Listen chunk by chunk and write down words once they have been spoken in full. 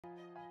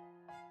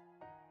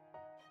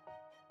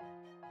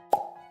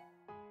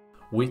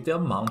With the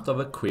amount of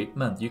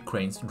equipment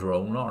Ukraine's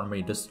drone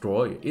army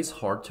destroy is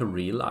hard to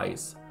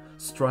realize.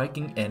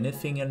 Striking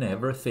anything and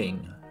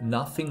everything,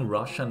 nothing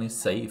Russian is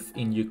safe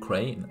in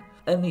Ukraine,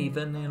 and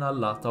even in a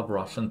lot of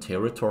Russian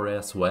territory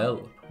as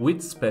well,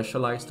 with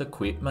specialized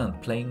equipment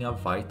playing a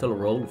vital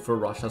role for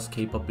Russia's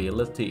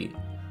capability.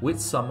 With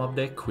some of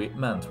the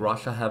equipment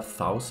Russia have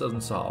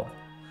thousands of,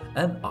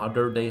 and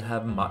other they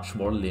have much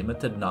more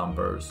limited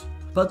numbers.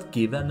 But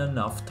given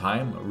enough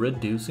time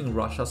reducing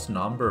Russia's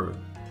number,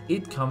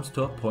 it comes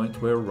to a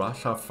point where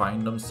Russia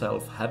find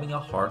themselves having a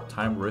hard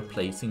time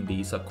replacing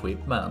these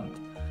equipment,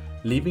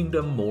 leaving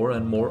them more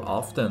and more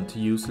often to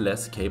use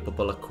less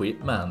capable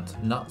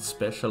equipment not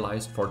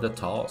specialized for the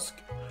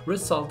task,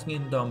 resulting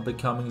in them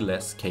becoming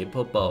less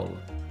capable,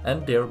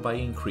 and thereby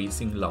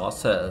increasing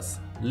losses,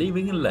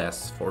 leaving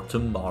less for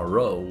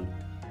tomorrow.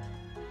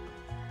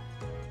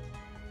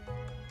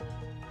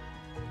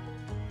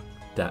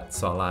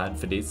 That's all I had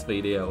for this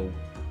video.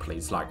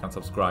 Please like and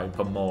subscribe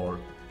for more.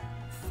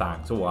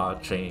 Thanks for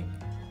watching.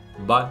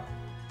 Bye.